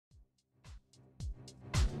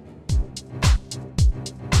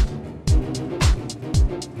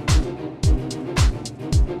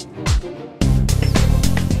Hey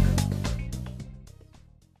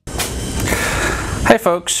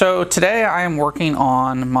folks, so today I am working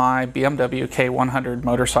on my BMW K100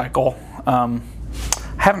 motorcycle. I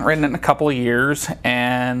haven't ridden it in a couple of years,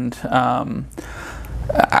 and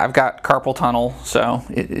I've got carpal tunnel, so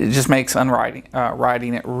it just makes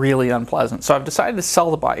riding it really unpleasant. So I've decided to sell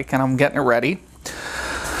the bike, and I'm getting it ready.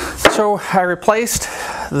 So I replaced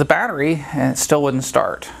the battery, and it still wouldn't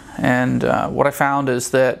start. And what I found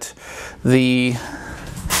is that the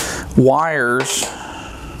wires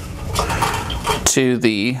to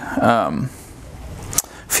the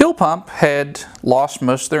fuel pump had lost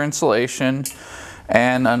most of their insulation,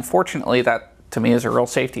 and unfortunately that to me is a real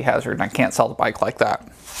safety hazard, and I can't sell the bike like that.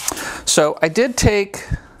 So I did take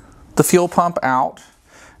the fuel pump out,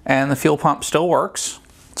 and the fuel pump still works.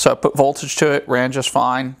 So I put voltage to it, ran just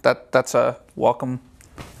fine. That's a welcome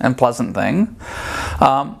and pleasant thing.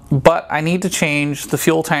 But I need to change the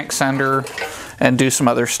fuel tank sender and do some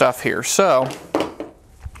other stuff here. So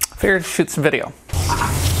I figured to shoot some video.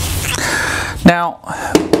 Now,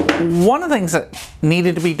 one of the things that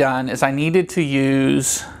needed to be done is I needed to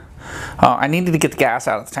use, I needed to get the gas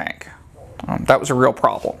out of the tank. That was a real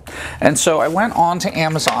problem. And so I went on to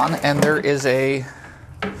Amazon, and there is a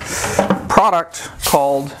product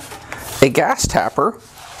called a gas tapper.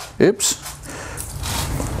 Oops.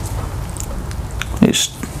 Let me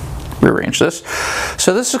just rearrange this.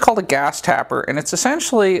 So this is called a gas tapper, and it's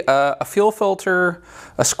essentially a fuel filter,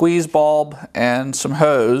 a squeeze bulb, and some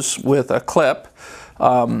hose with a clip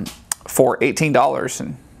for $18,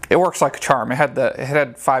 and it works like a charm. It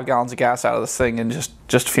had 5 gallons of gas out of this thing in just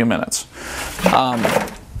a few minutes. I'm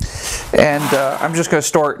just going to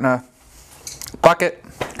store it in a bucket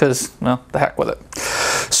because, well, the heck with it.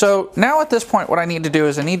 So now at this point, what I need to do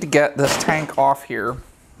is I need to get this tank off here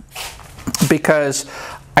because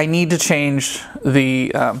I need to change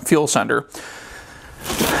the fuel sender.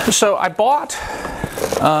 So I bought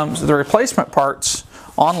the replacement parts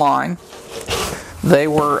online. They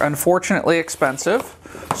were unfortunately expensive.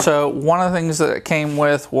 So one of the things that it came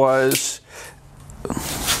with was,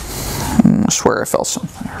 I swear I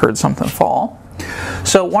heard something fall.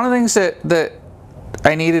 So one of the things that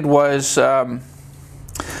I needed was, I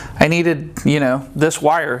needed, this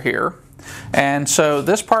wire here. And so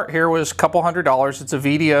this part here was a couple $100. It's a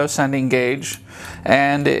VDO sending gauge,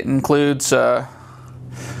 and it includes a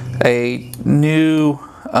new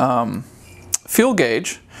fuel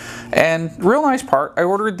gauge, and real nice part. I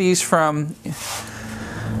ordered these from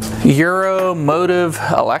Motive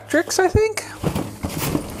Electrics, I think.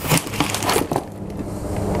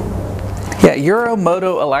 Yeah,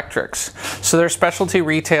 Moto Electrics. So they're a specialty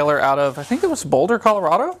retailer out of, I think it was Boulder,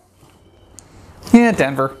 Colorado? Yeah,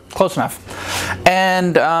 Denver, close enough.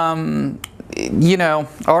 And, I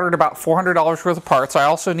ordered about $400 worth of parts. I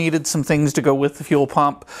also needed some things to go with the fuel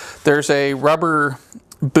pump. There's a rubber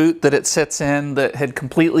boot that it sits in that had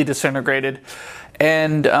completely disintegrated.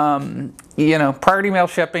 And, priority mail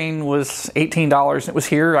shipping was $18. It was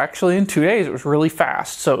here actually in 2 days. It was really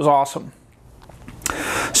fast, so it was awesome.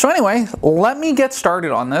 So anyway, let me get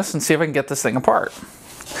started on this and see if I can get this thing apart.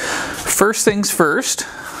 First things first,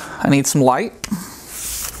 I need some light.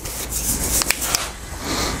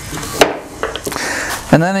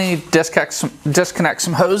 And then I need to disconnect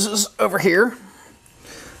some hoses over here.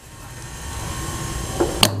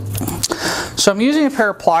 So I'm using a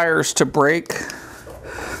pair of pliers to break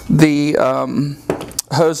the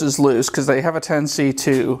hoses loose because they have a tendency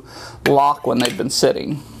to lock when they've been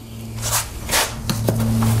sitting.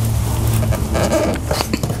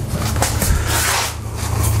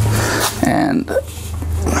 And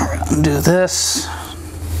we're going to do this.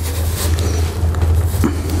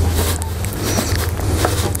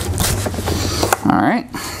 All right.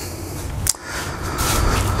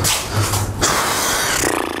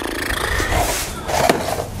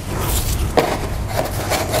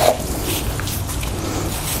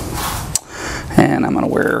 And I'm going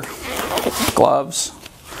to wear gloves.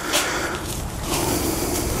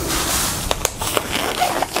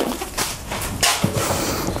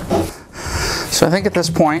 So I think at this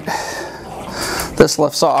point, this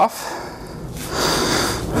lifts off.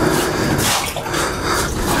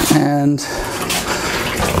 And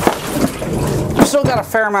I've still got a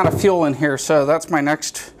fair amount of fuel in here, so that's my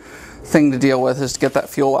next thing to deal with, is to get that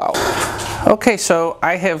fuel out. Okay, so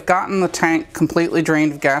I have gotten the tank completely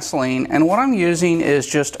drained of gasoline, and what I'm using is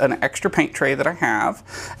just an extra paint tray that I have,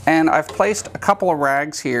 and I've placed a couple of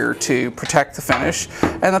rags here to protect the finish.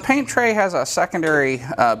 And the paint tray has a secondary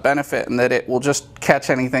benefit in that it will just catch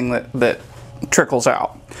anything that trickles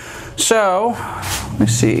out. So, let me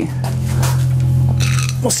see.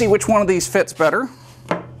 We'll see which one of these fits better.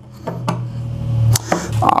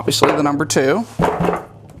 obviously the number 2.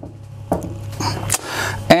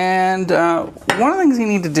 And one of the things you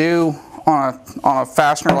need to do on a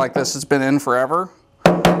fastener like this that's been in forever,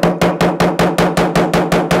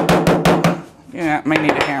 yeah, may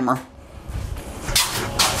need a hammer.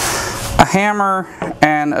 A hammer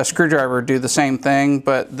and a screwdriver do the same thing,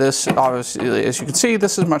 but this, obviously, as you can see,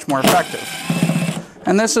 this is much more effective.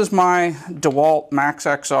 And this is my DeWalt Max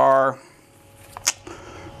XR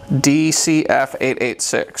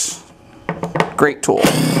DCF886. Great tool.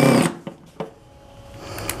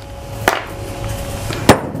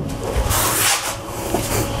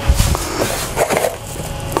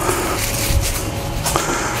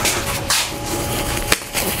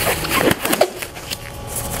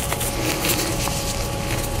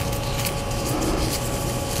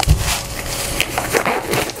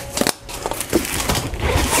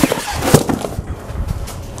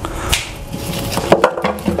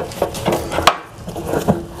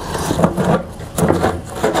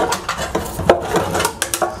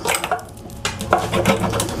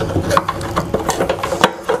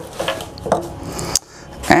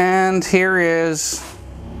 And here is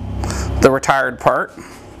the retired part.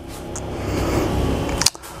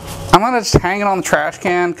 I'm going to just hang it on the trash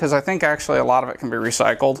can because I think actually a lot of it can be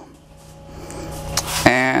recycled.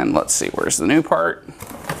 And let's see, where's the new part?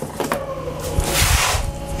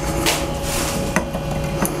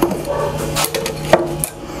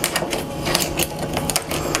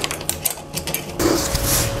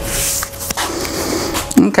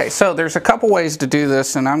 Okay, so there's a couple ways to do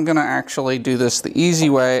this, and I'm going to actually do this the easy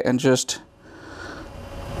way and just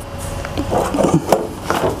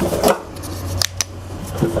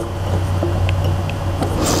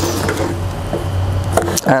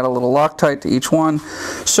add a little Loctite to each one.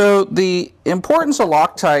 So the importance of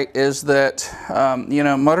Loctite is that, you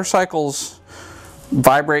know, motorcycles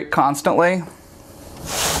vibrate constantly.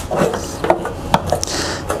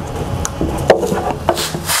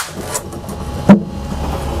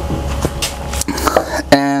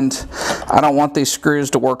 And I don't want these screws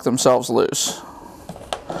to work themselves loose.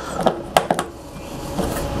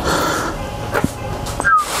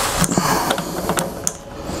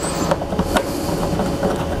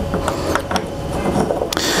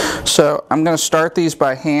 So I'm going to start these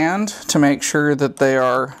by hand to make sure that they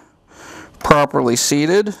are properly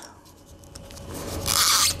seated.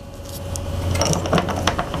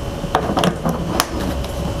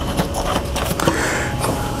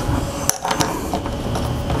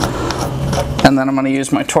 And then I'm going to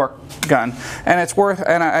use my torque gun. And it's worth,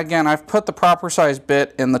 and again, I've put the proper size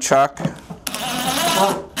bit in the chuck.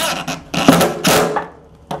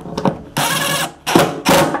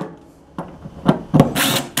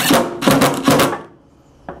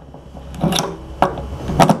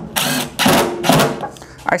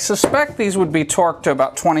 I suspect these would be torqued to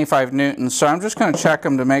about 25 newtons, so I'm just going to check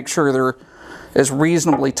them to make sure they're as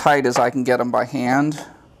reasonably tight as I can get them by hand.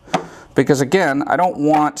 Because again, I don't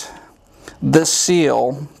want this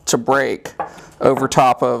seal to break over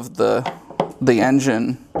top of the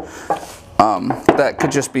engine. That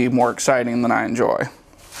could just be more exciting than I enjoy.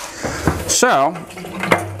 So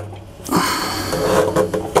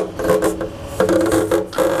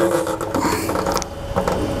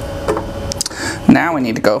now we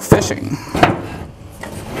need to go fishing.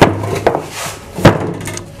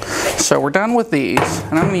 So we're done with these,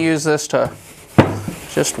 and I'm going to use this to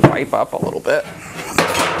just wipe up a little bit.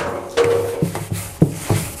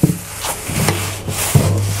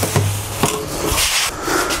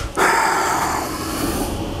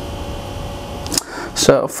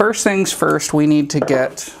 So first things first, we need to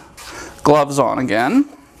get gloves on again.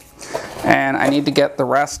 And I need to get the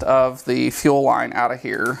rest of the fuel line out of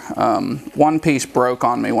here. One piece broke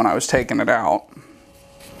on me when I was taking it out.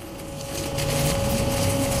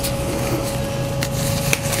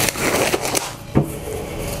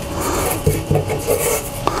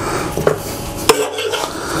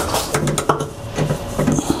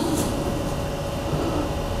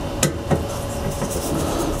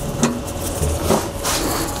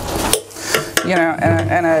 You know,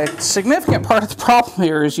 and a significant part of the problem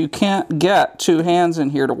here is you can't get two hands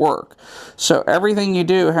in here to work. So everything you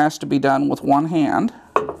do has to be done with one hand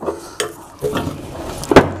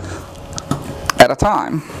at a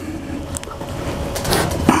time.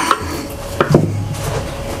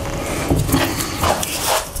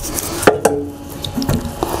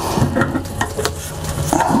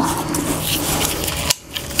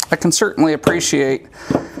 I can certainly appreciate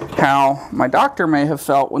how my doctor may have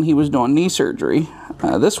felt when he was doing knee surgery.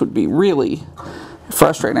 This would be really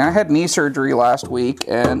frustrating. I had knee surgery last week,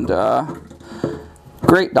 and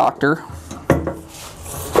great doctor.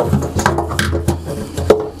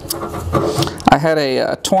 had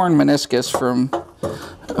a torn meniscus from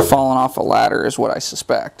falling off a ladder is what I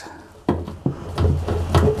suspect.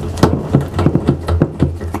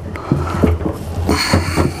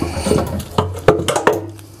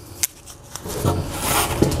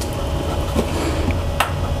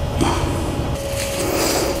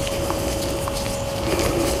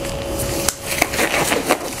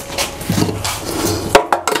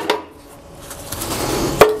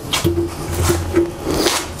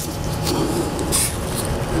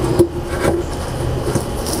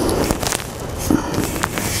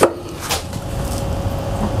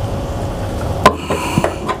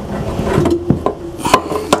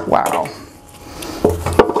 Wow.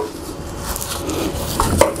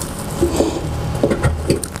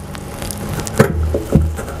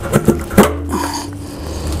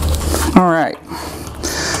 All right.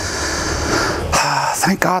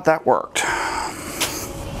 Thank God that worked.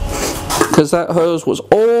 Because that hose was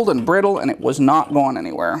old and brittle and it was not going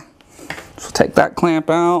anywhere. So take that clamp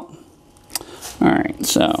out. All right,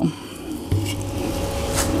 so.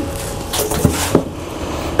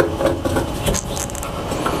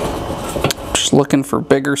 Looking for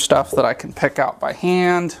bigger stuff that I can pick out by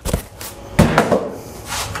hand.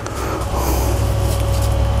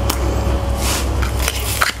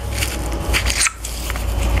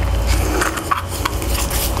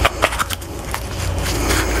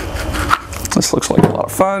 This looks like a lot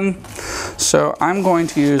of fun. So I'm going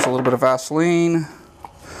to use a little bit of Vaseline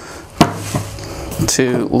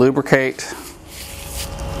to lubricate .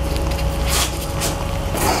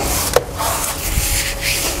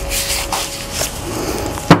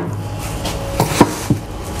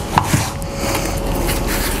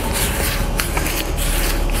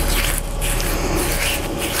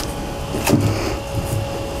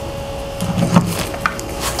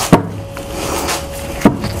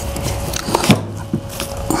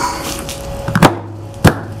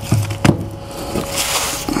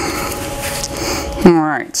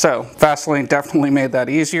 Alright, so Vaseline definitely made that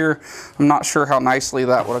easier. I'm not sure how nicely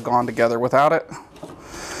that would have gone together without it.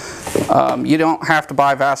 You don't have to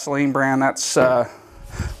buy Vaseline brand. That's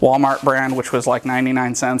Walmart brand, which was like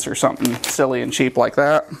 99 cents or something silly and cheap like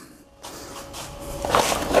that.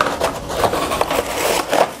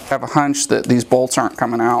 I have a hunch that these bolts aren't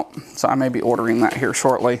coming out, so I may be ordering that here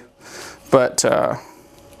shortly. But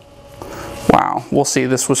wow, we'll see.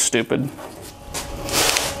 This was stupid.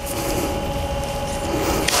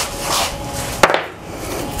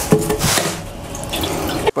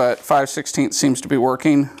 But 5/16 seems to be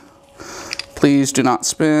working. Please do not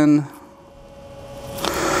spin.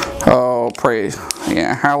 Oh, praise.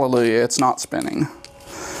 Yeah, hallelujah, it's not spinning.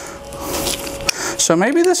 So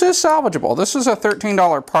maybe this is salvageable. This is a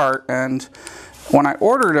 $13 part, and when I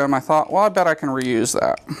ordered them, I thought, well, I bet I can reuse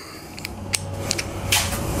that.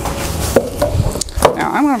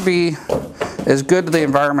 Now, I'm going to be as good to the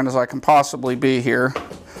environment as I can possibly be here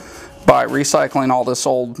by recycling all this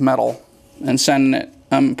old metal and sending it,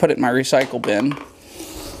 put it in my recycle bin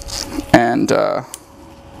and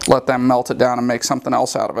let them melt it down and make something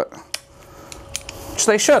else out of it. Which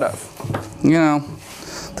they should have. You know,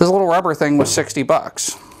 this little rubber thing was 60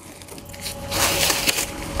 bucks.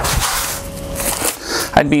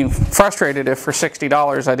 I'd be frustrated if for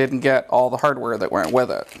 $60 I didn't get all the hardware that went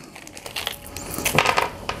with it.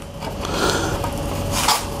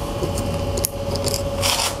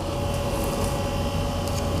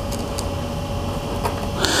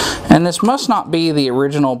 And this must not be the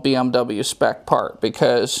original BMW spec part,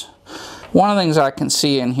 because one of the things I can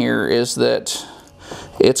see in here is that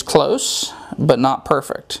it's close, but not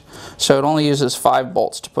perfect. So it only uses 5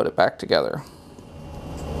 bolts to put it back together.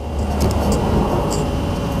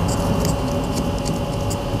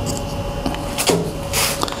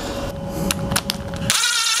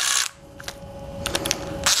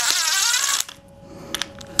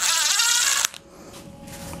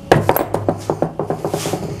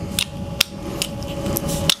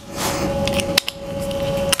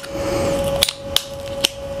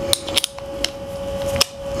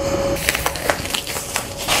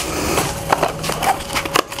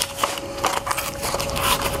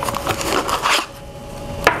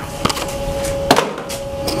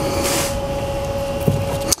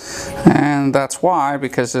 And that's why,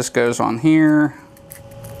 because this goes on here.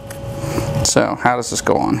 So how does this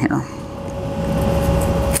go on here?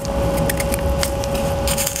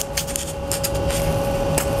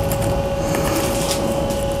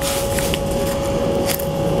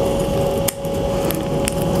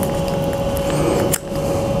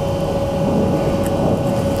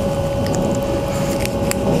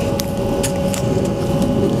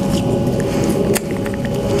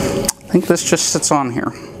 I think this just sits on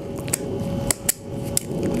here.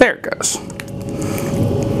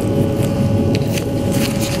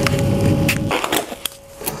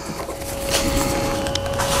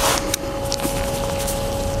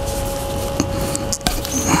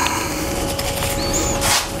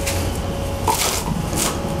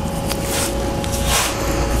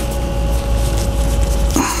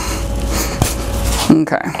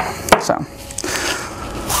 Okay, so I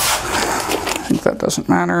think that doesn't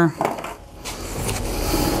matter.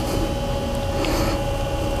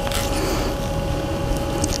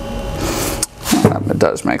 It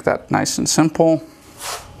does make that nice and simple,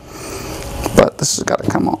 but this has got to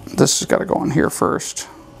come on. This has got to go on here first.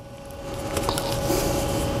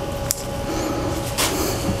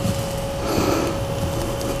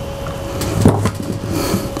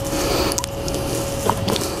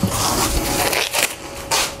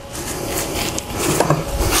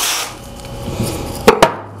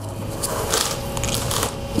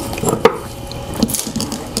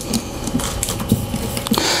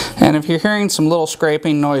 And if you're hearing some little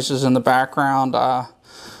scraping noises in the background,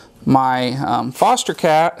 my foster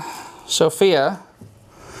cat, Sophia,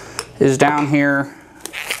 is down here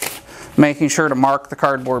making sure to mark the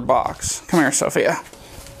cardboard box. Come here, Sophia.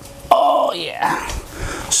 Oh, yeah.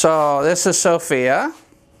 So this is Sophia,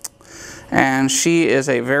 and she is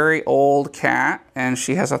a very old cat, and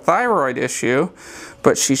she has a thyroid issue,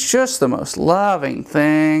 but she's just the most loving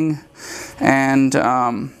thing. And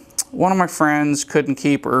one of my friends couldn't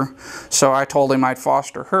keep her, so I told him I'd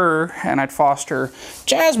foster her, and I'd foster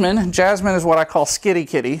Jasmine. Jasmine is what I call Skitty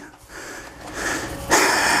Kitty.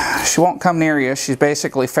 She won't come near you. She's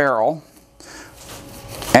basically feral.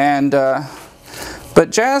 And but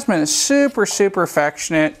Jasmine is super, super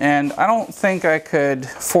affectionate, and I don't think I could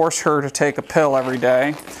force her to take a pill every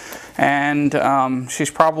day. And she's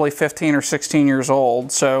probably 15 or 16 years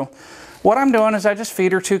old. So what I'm doing is I just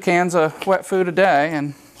feed her 2 cans of wet food a day,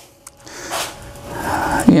 and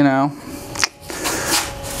you know,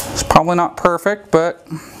 it's probably not perfect, but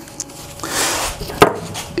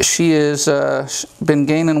she has been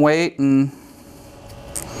gaining weight, and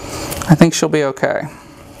I think she'll be okay.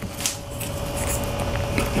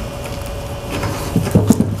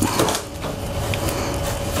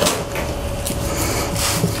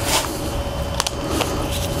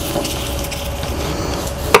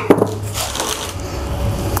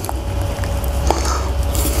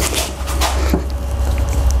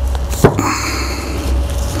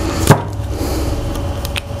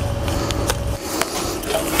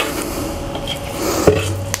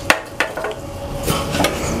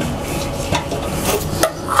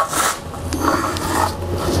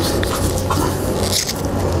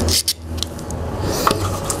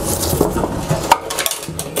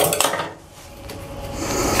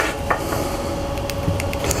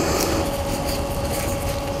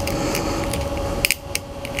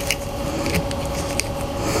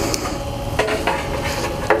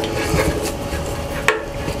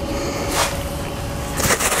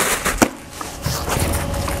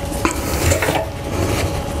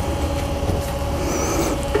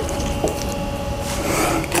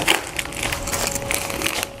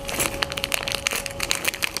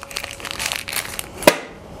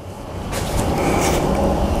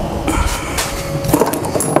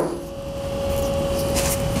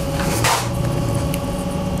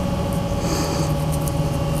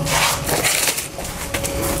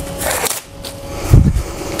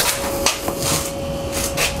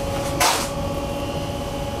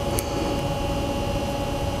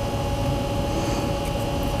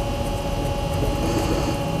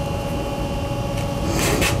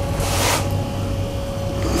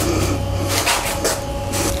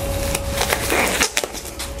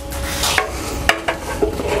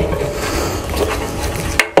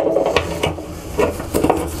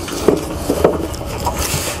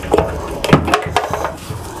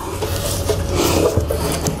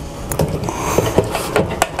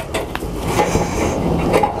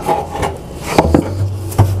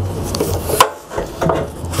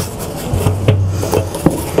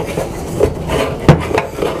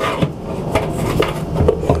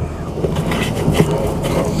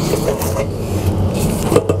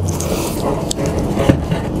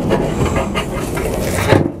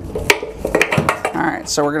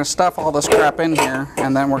 So we're going to stuff all this crap in here,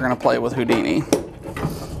 and then we're going to play with Houdini.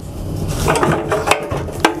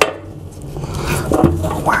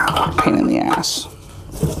 Wow, pain in the ass.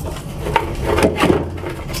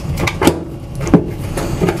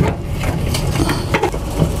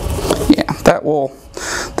 Yeah, that will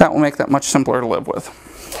make that much simpler to live with.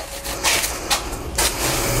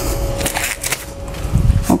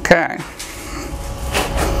 Okay.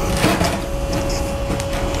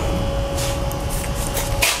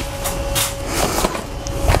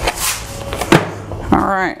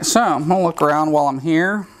 Alright, so I'm going to look around while I'm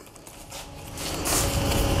here.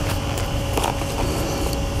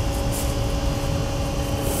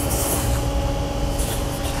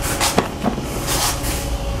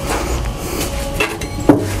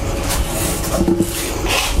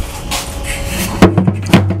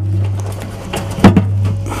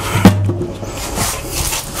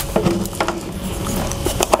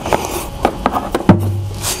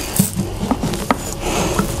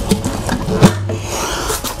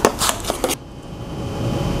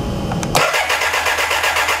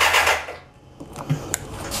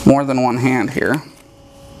 more than one hand here.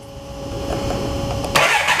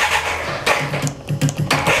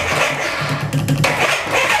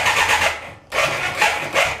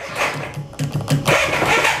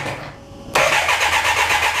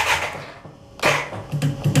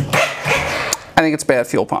 I think it's bad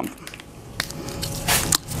fuel pump.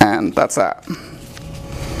 And that's that.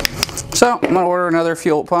 So I'm gonna order another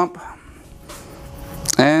fuel pump.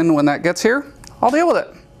 And when that gets here, I'll deal with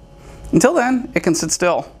it. Until then, it can sit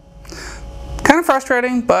still. Kind of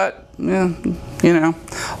frustrating, but yeah, you know,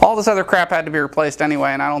 all this other crap had to be replaced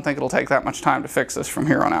anyway, and I don't think it'll take that much time to fix this from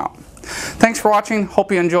here on out. Thanks for watching.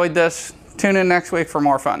 Hope you enjoyed this. Tune in next week for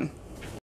more fun.